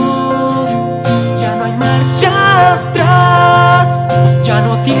 Ya no hay marcha atrás, ya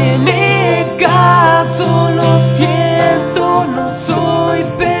no tiene